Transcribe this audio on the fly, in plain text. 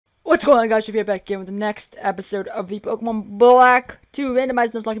What's going on, guys? Should be back again with the next episode of the Pokemon Black 2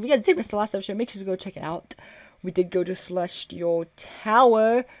 Randomizer Nuzlocke. If you guys did miss the last episode, make sure to go check it out. We did go to Celestial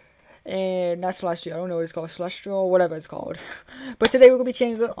Tower, and not Celestial, I don't know what it's called, Celestial, whatever it's called. But today we're going to be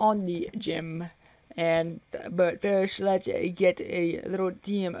changing it on the gym. But first, let's get a little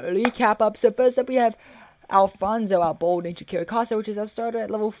team recap up. So first up we have Alfonso, our bold nature Kirikasa, which is our starter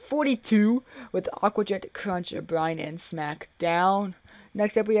at level 42 with Aqua Jet, Crunch, Brine, and Smackdown.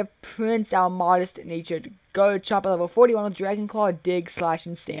 Next up we have Prince, our modest natured Garchomp at level 41 with Dragon Claw, Dig, Slash,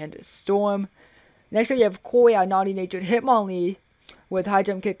 and Sand Storm. Next up we have Koi, our naughty natured Hitmonlee with High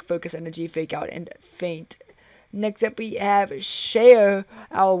Jump Kick, Focus Energy, Fake Out, and Faint. Next up we have Share,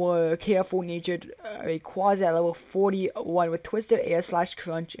 our careful natured Rayquaza at level 41 with Twisted Air, Slash,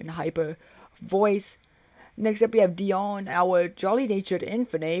 Crunch, and Hyper Voice. Next up we have Dion, our jolly natured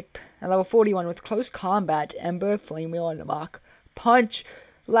Infernape at level 41 with Close Combat, Ember, Flame Wheel, and Mach Punch.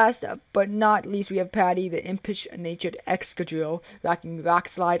 Last but not least, we have Patty, the impish natured Excadrill, rocking Rock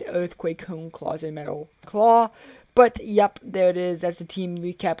Slide, Earthquake, Hone Claws, and Metal Claw. But yep, there it is. That's the team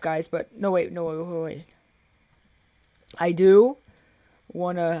recap, guys. But no, wait. I do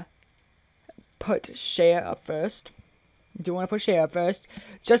want to put Share up first.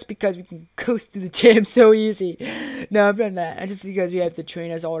 Just because we can coast through the gym so easy. No, I'm doing that. And just because we have the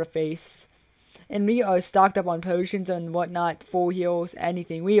trainers all to face. And we are stocked up on potions and whatnot, full heals,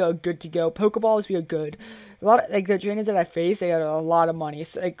 anything. We are good to go. Pokeballs, we are good. A lot of, like, the trainers that I faced, they got a lot of money.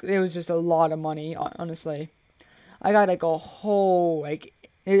 So, like, it was just a lot of money, honestly. I got, like, a whole, like,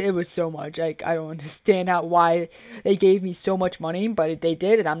 it was so much. Like, I don't understand why they gave me so much money, but they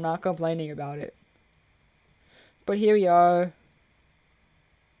did, and I'm not complaining about it. But here we are.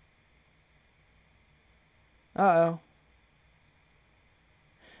 Uh-oh.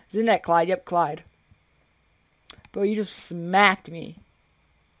 Isn't that Clyde? Yep, Clyde. Bro, you just smacked me.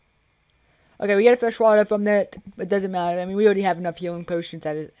 Okay, we got a fresh water from that. It doesn't matter. I mean, we already have enough healing potions,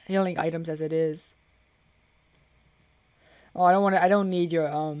 healing items as it is. Oh, I don't need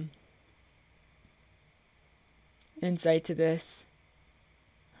your, insight to this.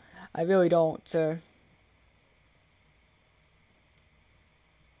 I really don't, sir.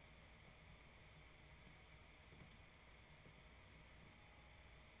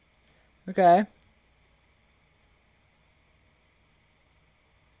 Okay.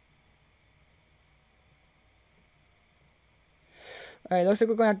 Alright, looks like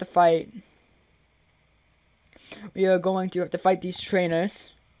we're going to have to fight. We are going to have to fight these trainers.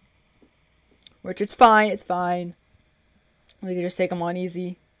 Which, it's fine, We can just take them on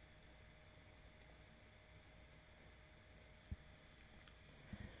easy.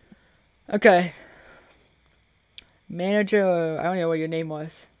 Okay. Manager, I don't know what your name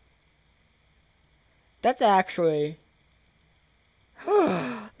was. That's actually...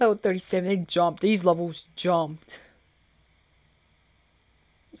 level 37, they jumped. These levels jumped.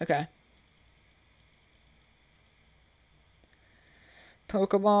 Okay.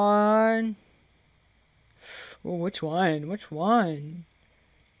 Pokemon. Oh, which one?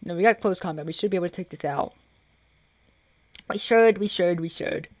 No, we got close combat. We should be able to take this out. We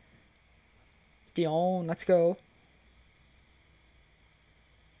should. Dion, let's go.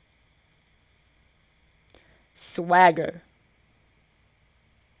 Swagger.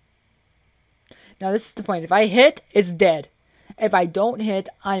 Now this is the point. If I hit, it's dead. If I don't hit,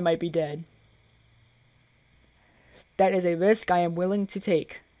 I might be dead. That is a risk I am willing to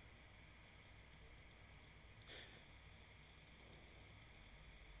take.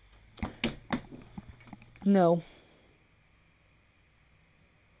 No.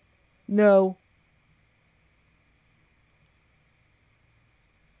 No.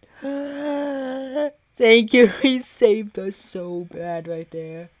 Thank you. He saved us so bad right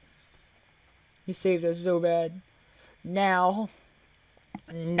there. He saved us so bad. Now,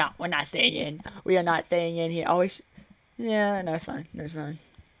 no, we're not staying in. We are not staying in here. Always, yeah, no, it's fine.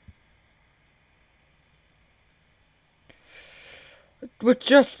 We're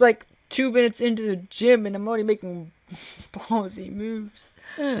just like 2 minutes into the gym, and I'm already making ballsy moves.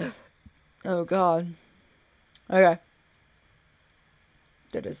 Oh God. Okay.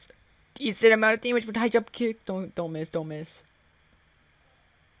 That is decent amount of damage with high jump kick. Don't miss.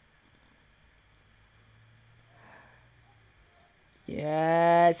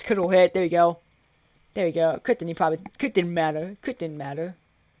 Yes, critical hit. There we go. Crit didn't matter.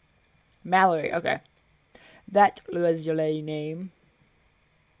 Mallory. Okay. That was your name.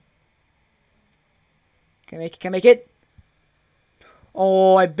 Can I make it?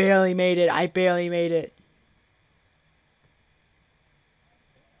 Oh, I barely made it.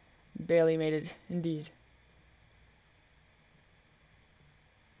 Barely made it, indeed.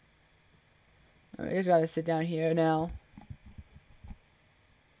 I just gotta sit down here now.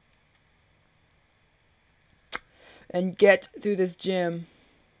 And get through this gym.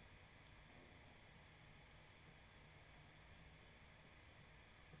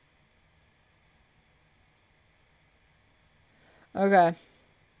 Okay.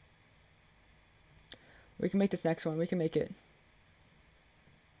 We can make this next one. We can make it.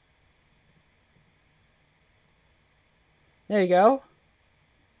 There you go.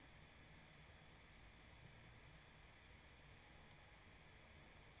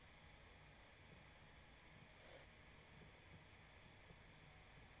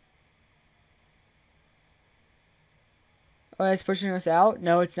 Oh, it's pushing us out?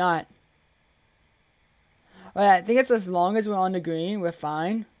 No, it's not. Oh, yeah, I think it's as long as we're on the green, we're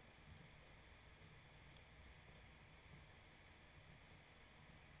fine.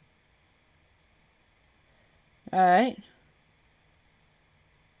 Alright.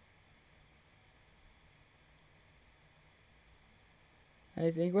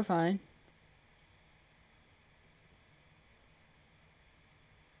 I think we're fine.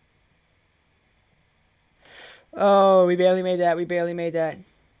 Oh, we barely made that. We barely made that.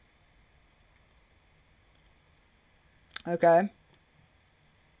 Okay.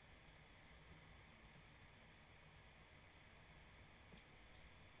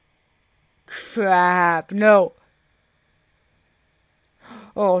 Crap. No.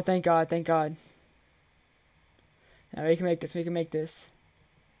 Oh, thank God. Thank God. Now we can make this. We can make this.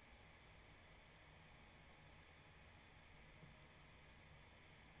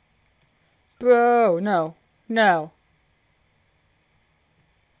 Bro, no. No.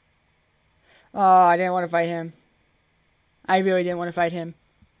 Oh, I didn't want to fight him. I really didn't want to fight him.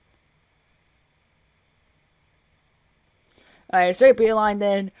 Alright, straight beeline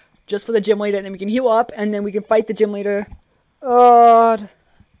then. Just for the gym leader. And then we can heal up. And then we can fight the gym leader. God.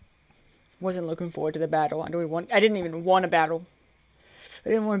 Wasn't looking forward to the battle. I didn't even want a battle. I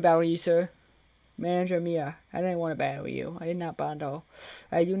didn't want to battle you, sir. Manager Mia. I didn't want to battle you. I did not battle.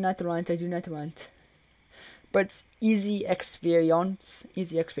 I do not want. I do not want. But it's easy experience.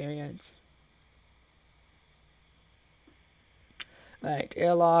 Easy experience. Alright,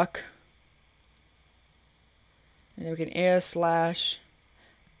 airlock. And then we can air slash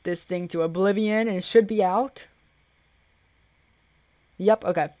this thing to oblivion, and it should be out. Yep,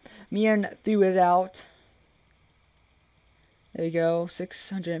 okay. Mian threw is out. There we go.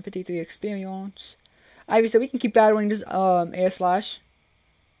 653 experience. Ivy, so we can keep battling this air slash.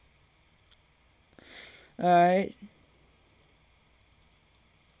 Alright.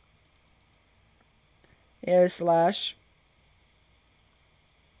 Air slash.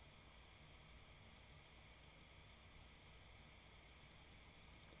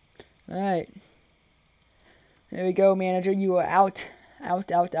 Alright. There we go, manager. You are out.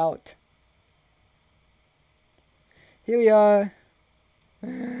 Out, out, out. Here we are.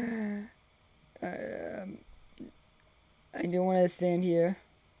 I don't want to stand here.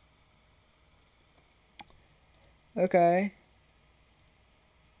 Okay.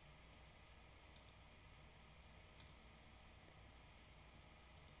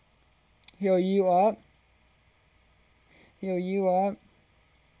 Heal you up. Heal you up.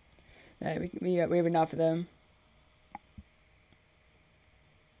 Alright, we have enough of them.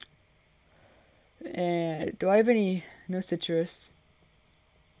 And do I have any? No citrus.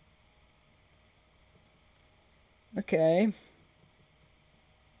 Okay.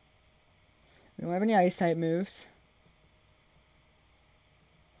 We don't have any ice type moves.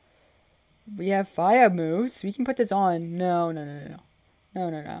 We have fire moves. We can put this on. No, no, no, no, no. No,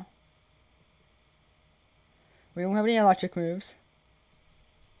 no, no. We don't have any electric moves.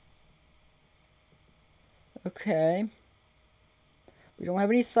 Okay. We don't have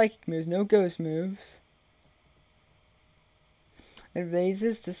any psychic moves. No ghost moves. It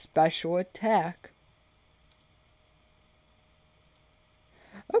raises the special attack.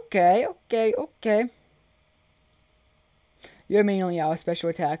 Okay, okay, okay. You're mainly our special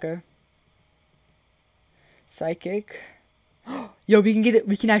attacker. Psychic. Yo, we can get it.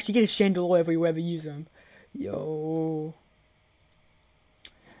 We can actually get a chandelier if we ever use them. Yo.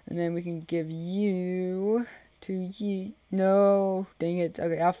 And then we can give you to you. No, dang it.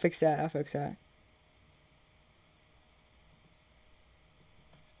 Okay, I'll fix that. I'll fix that.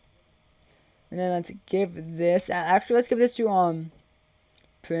 And then let's give this. Actually, let's give this to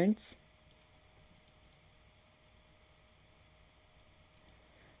Prince.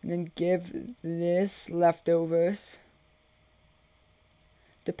 And then give this leftovers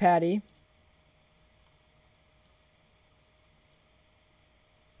to Patty.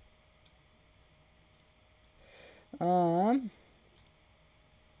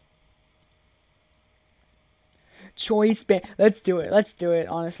 Choice band. Let's do it. Let's do it,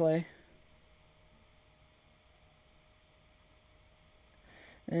 honestly.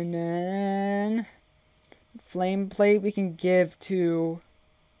 And then flame plate we can give to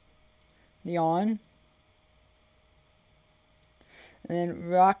Neon. And then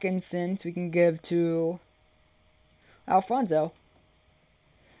rock incense we can give to Alfonso.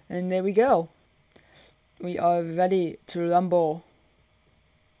 And there we go. We are ready to rumble.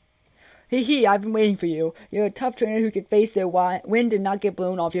 Hee hee, I've been waiting for you. You're a tough trainer who can face the wind and not get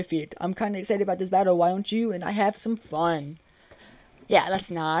blown off your feet. I'm kind of excited about this battle, why don't you? And I have some fun. Yeah, let's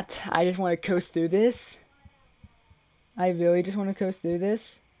not. I just want to coast through this. I really just want to coast through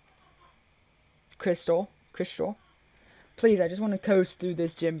this. Crystal. Please, I just want to coast through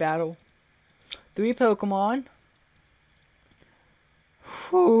this gym battle. 3 Pokemon.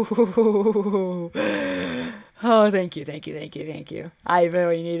 Ooh. Oh, thank you. I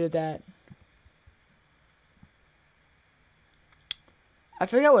really needed that. I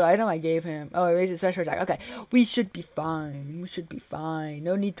forgot what item I gave him. Oh, I raised his special attack. Okay, we should be fine.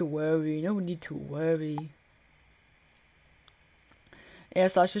 No need to worry. Air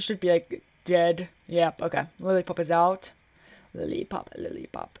should be like dead. Yep, okay. Lillipup is out.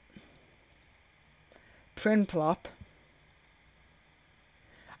 Lillipup. Prinplup.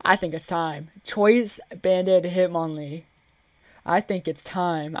 I think it's time. Choice Banded Hitmonlee. I think it's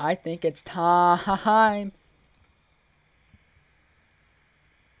time. I think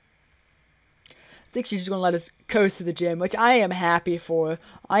she's just gonna let us coast to the gym, which I am happy for.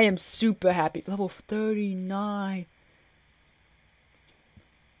 I am super happy. Level 39.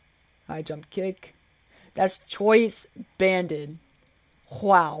 High jump kick. That's Choice Banded.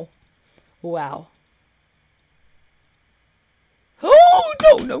 Wow. Oh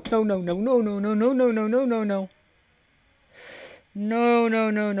no.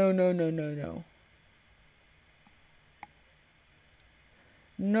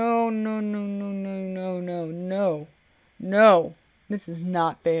 No. This is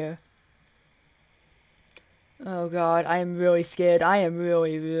not fair. Oh god, I am really scared. I am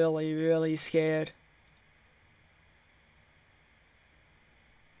really scared.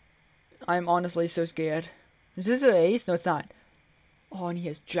 I'm honestly so scared. Is this an ace? No, it's not. Oh, and he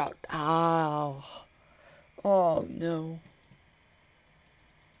has drought. Ow. Oh no.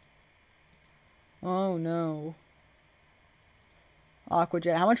 Aqua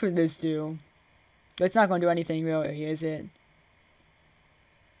Jet. How much would this do? It's not going to do anything really, is it?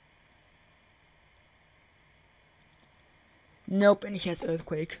 Nope, and he has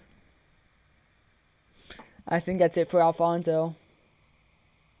Earthquake. I think that's it for Alfonso.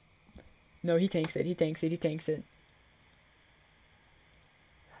 No, he tanks it.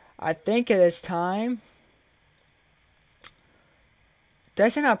 I think it is time. Did I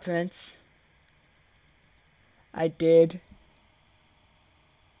send out Prince? I did.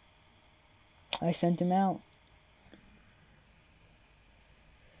 I sent him out.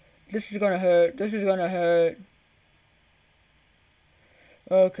 This is gonna hurt.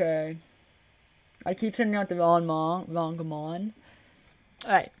 Okay. I keep sending out the wrong command.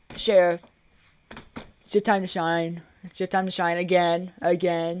 Alright, Sheriff. It's your time to shine.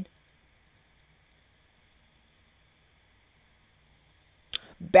 Again.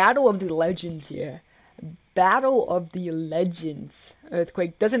 Battle of the Legends here.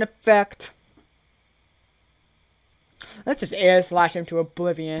 Earthquake doesn't affect. Let's just air slash him to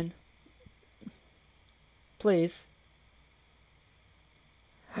oblivion. Please.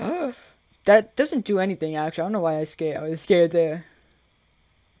 That doesn't do anything, actually. I don't know why I was scared there.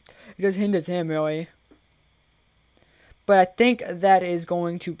 It just hinders him, really. But I think that is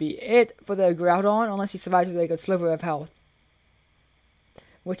going to be it for the Groudon, unless he survives with like a sliver of health.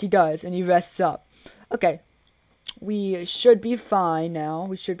 Which he does, and he rests up. Okay. We should be fine now.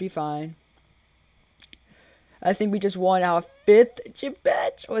 I think we just won our 5th gym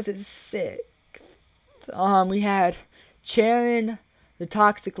badge. Or was it 6th? We had Charon, the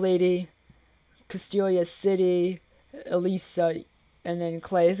Toxic Lady, Castelia City, Elisa, and then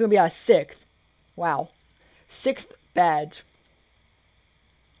Clay. This is going to be our 6th. Wow. 6th badge.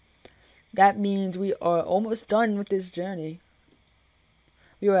 That means we are almost done with this journey.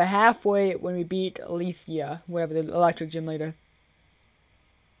 We were halfway when we beat Alicia, whatever, the electric gym leader.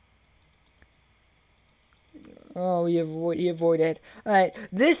 Oh, he avoided. Alright,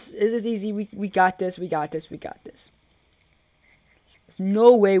 this is easy. We got this. There's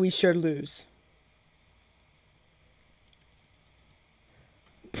no way we should lose.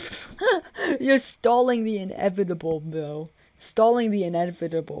 You're stalling the inevitable, bro.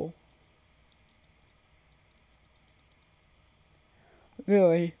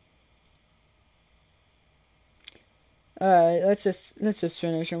 Really. Alright, let's just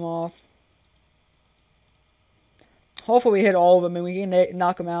finish him off. Hopefully we hit all of them and we can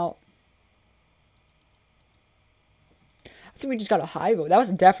knock them out. I think we just got a high roll. That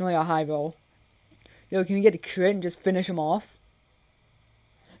was definitely a high roll. Yo, can we get a crit and just finish him off?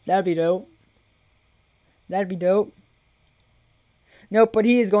 That'd be dope. That'd be dope. Nope, but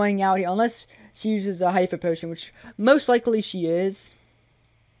he is going out here. Unless she uses a hyper potion, which most likely she is.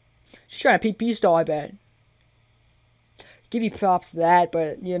 She's trying to PP stall, I bet. Give you props to that,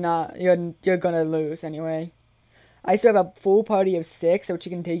 but you're gonna lose anyway. I still have a full party of 6, which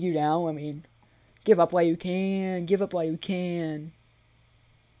can take you down. I mean, give up while you can. Give up while you can.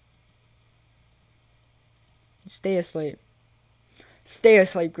 Stay asleep. Stay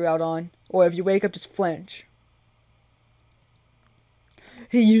asleep, Groudon. Or if you wake up, just flinch.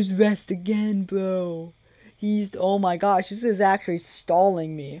 He used rest again, bro. He used... Oh my gosh, this is actually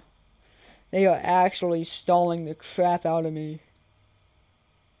stalling me. They are actually stalling the crap out of me.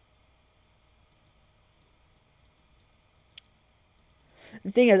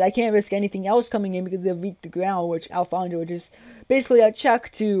 The thing is, I can't risk anything else coming in because they'll reach the ground, which Alfonso, which is basically a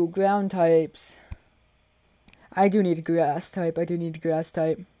check to ground types. I do need a grass type. I do need a grass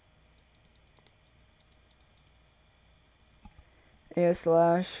type. Air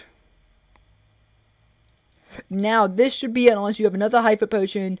slash. Now, this should be it unless you have another hyper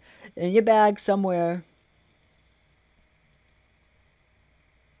potion in your bag somewhere.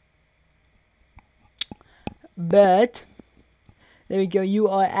 But, there we go. You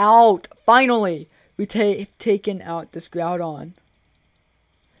are out. Finally, we taken out this Groudon.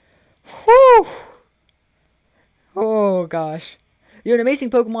 Whew. Oh gosh. You're an amazing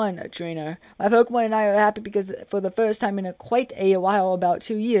Pokemon trainer. My Pokemon and I are happy because for the first time in quite a while, about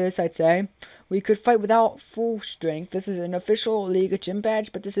 2 years I'd say, we could fight without full strength. This is an official League of Gym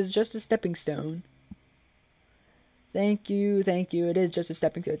badge, but this is just a stepping stone. Thank you, thank you. It is just a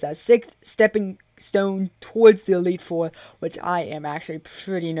stepping stone. It's a 6th stepping stone towards the Elite Four, which I am actually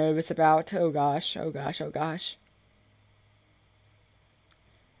pretty nervous about. Oh gosh, oh gosh, oh gosh.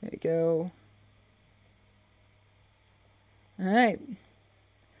 There we go. Alright.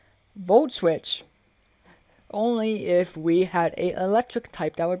 Volt switch. Only if we had a electric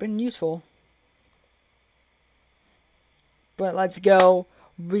type, that would have been useful. But let's go.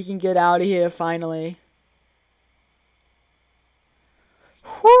 We can get out of here finally.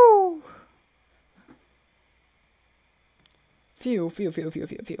 Whoo! Phew, phew, phew, phew,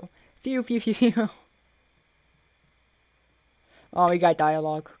 phew, phew. Phew, phew, phew, phew. Oh, we got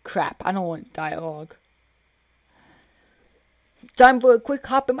dialogue. Crap, I don't want dialogue. Time for a quick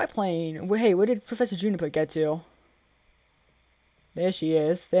hop in my plane. Hey, where did Professor Juniper get to? There she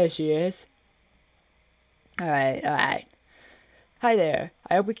is. There she is. Alright, alright. Hi there.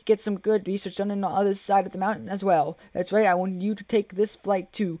 I hope we can get some good research done on the other side of the mountain as well. That's right, I want you to take this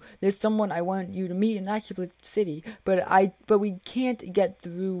flight too. There's someone I want you to meet in Oculus City, but we can't get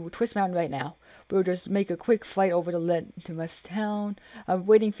through Twist Mountain right now. We'll just make a quick flight over to Litmus Town. I'm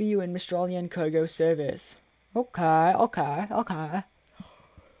waiting for you in Mistralian cargo service. Okay, okay, okay.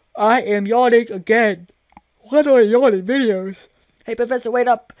 I am yawning again. Why do I yawn in videos? Hey, Professor, wait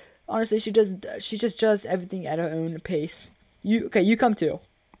up. Honestly, she just does everything at her own pace. You come too.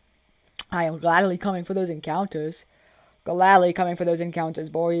 I am gladly coming for those encounters. Gladly coming for those encounters,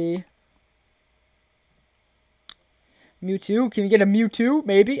 boy. Mewtwo? Can we get a Mewtwo?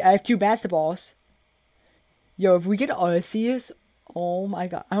 Maybe? I have 2 Master Balls. Yo, if we get Arceus, oh my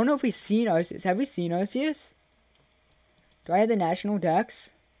god. I don't know if we've seen Arceus. Have we seen Arceus? Do I have the national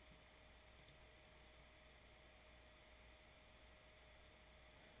dex?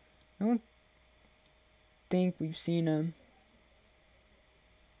 I don't think we've seen him.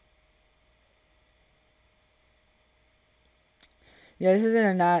 Yeah, this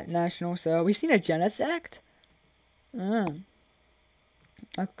isn't a national, so we've seen a Genesect?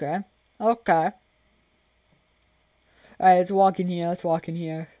 Okay. Okay. Alright, let's walk in here. Let's walk in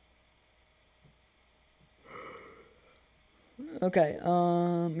here. Okay,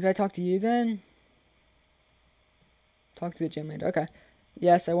 did I talk to you then? Talk to the gym leader. Okay.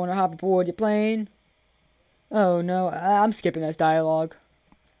 Yes, I want to hop aboard your plane. Oh no, I'm skipping this dialogue.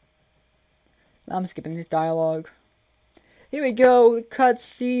 I'm skipping this dialogue. Here we go, the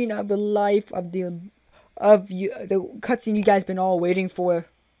cutscene of the life of the cutscene you guys been all waiting for.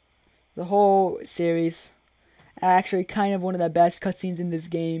 The whole series. Actually, kind of one of the best cutscenes in this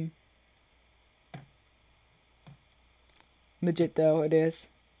game. Legit though, it is.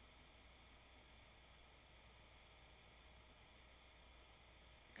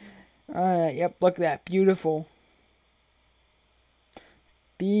 Alright, yep, look at that. Beautiful.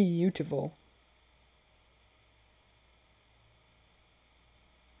 Beautiful.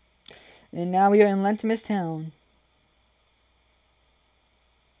 And now we are in Lentimus Town.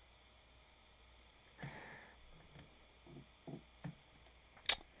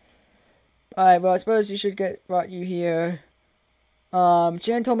 Alright, well, I suppose you should get brought you here.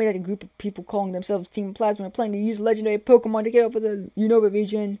 Jan told me that a group of people calling themselves Team Plasma are planning to use legendary Pokemon to get over the Unova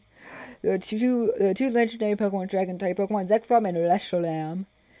region. There are two legendary Pokemon, Dragon-type Pokemon, Zekrom and Reshiram.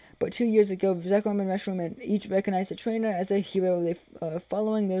 But 2 years ago, Zekrom and Reshiram each recognized a trainer as a hero. They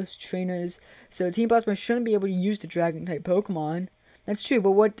following those trainers, so Team Plasma shouldn't be able to use the Dragon-type Pokemon. That's true,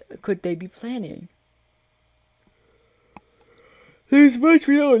 but what could they be planning? There's much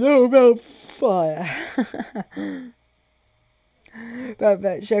we don't know about fire. About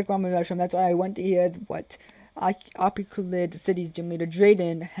Zekrom and Reshiram. That's why I went to hear what Apiculid City's gym leader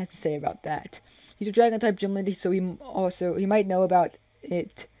Drayden has to say about that. He's a Dragon-type gym leader, so he might know about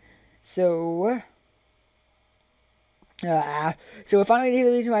it. So finally,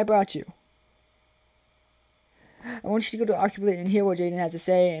 the reason why I brought you. I want you to go to Occupate and hear what Jaden has to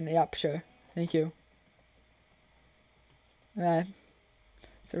say, and yep, sure. Thank you. So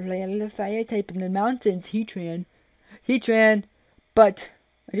the fire type in the mountains, Heatran, but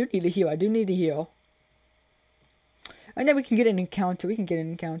I do need a heal. And then we can get an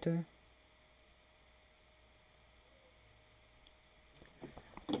encounter.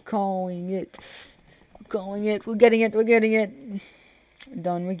 Calling it. We're getting it. We're getting it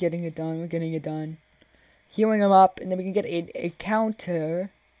done. Healing him up, and then we can get a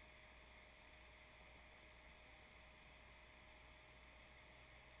counter.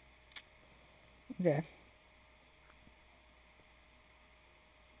 Okay.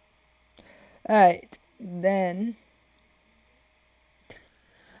 Alright, then.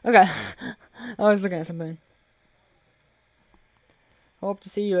 Okay. I was looking at something. Hope to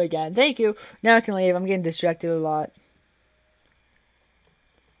see you again. Thank you. Now I can leave. I'm getting distracted a lot.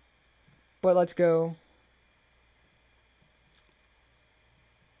 But let's go.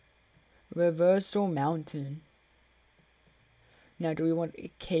 Reversal Mountain. Now, do we want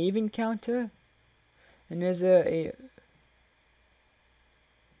a cave encounter? And there's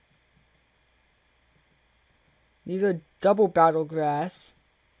these are double battle grass.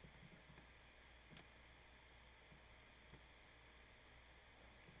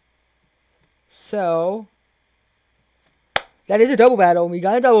 So that is a double battle. We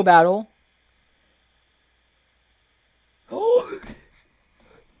got a double battle. Oh,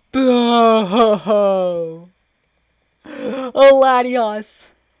 a Latios.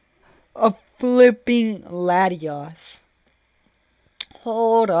 A flipping Latios.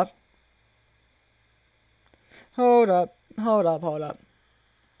 Hold up.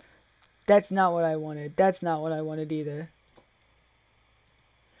 That's not what I wanted. Either.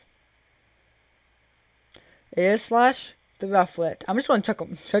 Air Slash the Rufflet. I'm just gonna chuck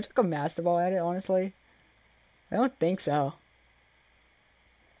a Master Ball at it, honestly. I don't think so.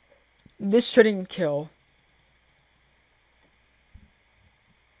 This shouldn't kill.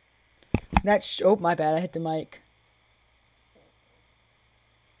 Oh, my bad. I hit the mic.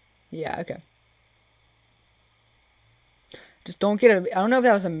 Yeah, okay. Just don't get I don't know if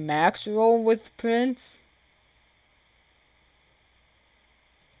that was a max roll with Prince.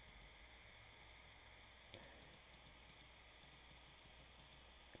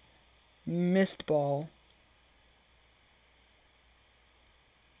 Mist Ball.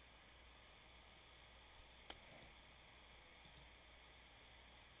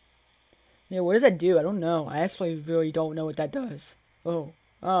 Yeah, what does that do? I don't know. I actually really don't know what that does. Oh,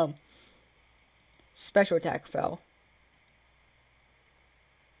 special attack fell.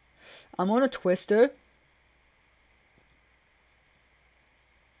 I'm on a Twister.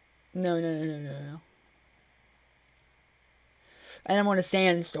 No. And I'm on a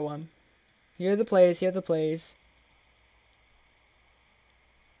Sandstorm. Here are the plays.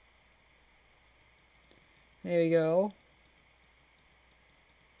 There we go.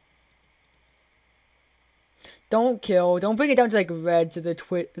 Don't kill. Don't bring it down to like red to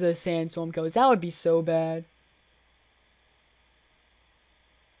the Sandstorm kills. That would be so bad.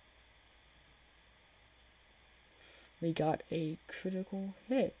 We got a critical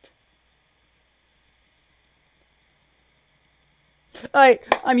hit. Alright,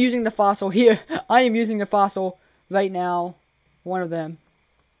 I'm using the fossil here. I am using the fossil right now. One of them.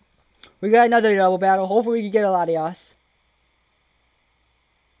 We got another double battle. Hopefully we can get a Latios.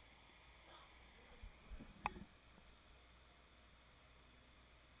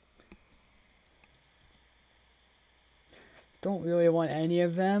 Don't really want any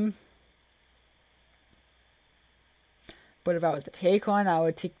of them. But if I was to take one, I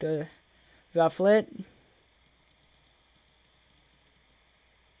would take the Rufflet.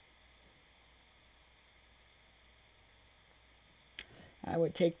 I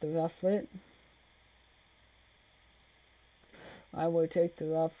would take the rufflet. I would take the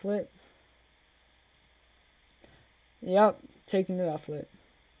rufflet. Yep, taking the rufflet.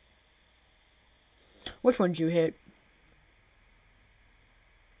 Which one did you hit?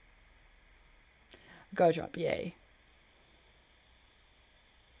 Go drop, yay.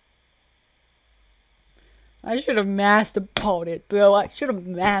 I should have master balled it, bro. I should have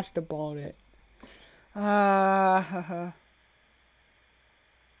master balled it.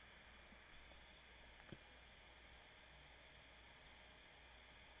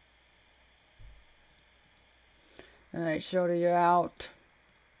 Alright, shoulder, you're out.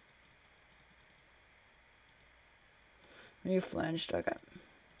 You flinched, okay.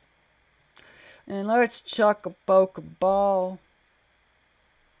 And let's chuck a Pokeball.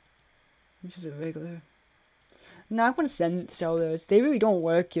 Which is a regular. No, I'm gonna sell those. They really don't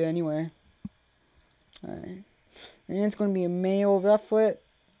work here anywhere. Alright. And it's gonna be a male rufflet.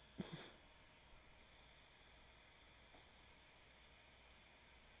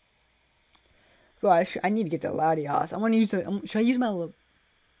 Gosh, I need to get the Latios. I want to use it. Should I use my little...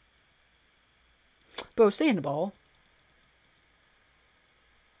 Bro, stay in the ball.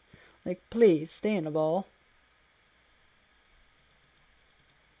 Like, please, stay in the ball.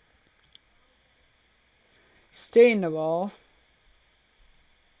 Stay in the ball.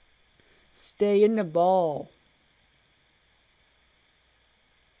 Stay in the ball.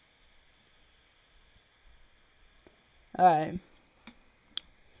 Alright.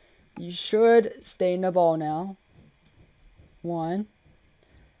 You should stay in the ball now. 1,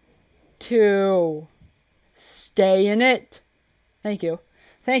 2. Stay in it. Thank you.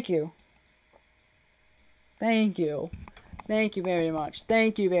 Thank you. Thank you. Thank you very much.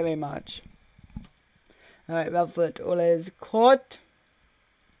 Thank you very much. Alright, Rufflet is caught.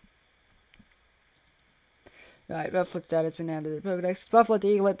 Alright, Rufflet's status been added to the Pokedex. Rufflet, the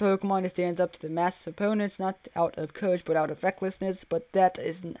Eaglet Pokemon, that stands up to the massive opponents, not out of courage, but out of recklessness. But that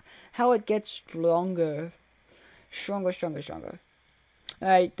is how it gets stronger. Stronger, stronger, stronger.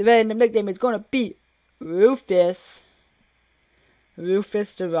 Alright, the random nickname is gonna be Rufus.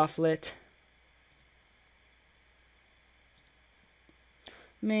 Rufus the Rufflet.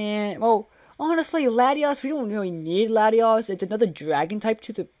 Man, well, honestly, Latios, we don't really need Latios. It's another dragon type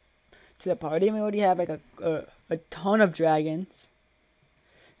to the party. We already have like a ton of dragons.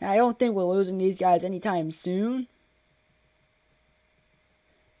 And I don't think we're losing these guys anytime soon.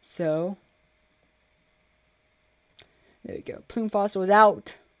 So, there we go. Plume Fossil is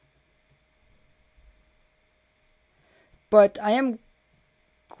out. But I am...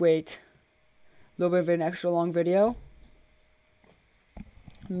 Wait. A little bit of an extra long video.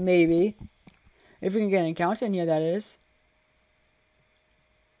 Maybe. If we can get an encounter, and yeah, that is.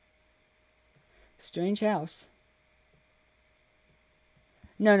 Strange house.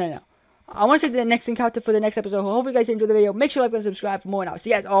 No. I want to say the next encounter for the next episode. Hopefully you guys enjoyed the video. Make sure to like and subscribe for more, and I'll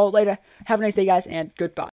see you guys all later. Have a nice day, guys, and goodbye.